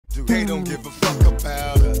to. They don't give a fuck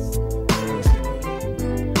about us.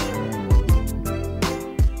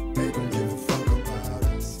 They don't give a fuck about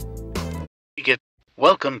us.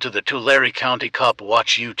 Welcome to the Tulare County Cop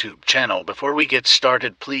Watch YouTube channel. Before we get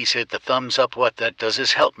started, please hit the thumbs up. What that does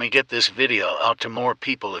is help me get this video out to more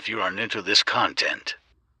people if you are new to this content.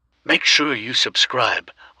 Make sure you subscribe.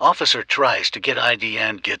 Officer tries to get ID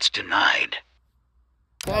and gets denied.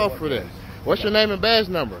 Call for this. What's your name and badge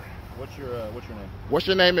number? What's your name? What's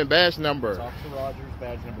your name and badge number? It's Officer Rogers,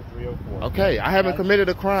 badge number 304. Okay, I haven't committed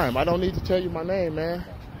a crime. I don't need to tell you my name, man.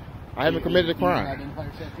 I haven't committed a crime.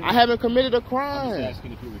 I haven't committed a crime. I'm just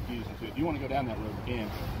asking if you're refusing to. If you want to go down that road, we can.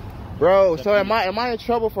 Bro, so am I in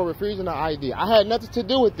trouble for refusing the ID? I had nothing to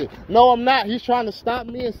do with it. No, I'm not. He's trying to stop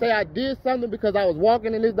me and say I did something because I was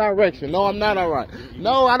walking in this direction. No, I'm not, all right.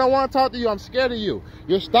 No, I don't want to talk to you. I'm scared of you.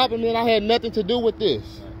 You're stopping me and I had nothing to do with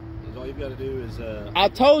this. All you've got to do is... I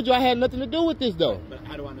told you I had nothing to do with this, though. But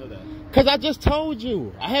how do I know that? Because I just told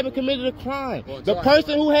you. I haven't committed a crime. Well, the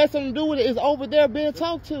person who has something to do with it is over there being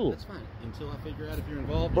talked to. That's fine. Until I figure out if you're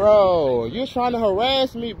involved. Bro, you're trying to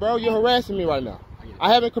harass me, bro. You're harassing me right now.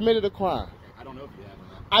 I haven't committed a crime. I don't know if you have or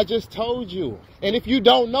not. I just told you. And if you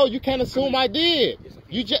don't know, you can't assume I did.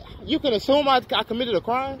 You can assume I committed a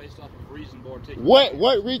crime? Based off of reasonable articulable.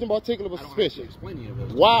 What reasonable articulable suspicion? Explain any of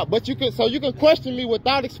those. Why? But you can question me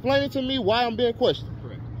without explaining to me why I'm being questioned.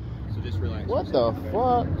 Correct. So just relax. What the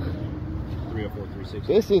fuck? 304-360.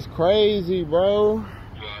 This is crazy, bro.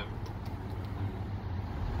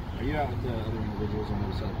 Are you out with the other individuals on the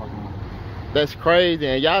other side of the parking lot? That's crazy,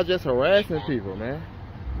 and y'all just harassing people, man.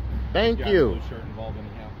 Thank you. Blue shirt involved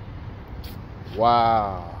anyhow?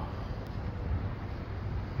 Wow.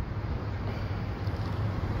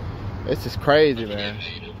 This is crazy, man.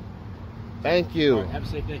 Thank you. All right, have a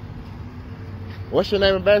safe day. What's your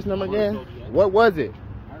name and badge number again? What was it?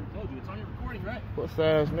 I already told you. It's on your recording, right? What's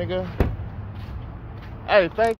ass, nigga? Hey, thank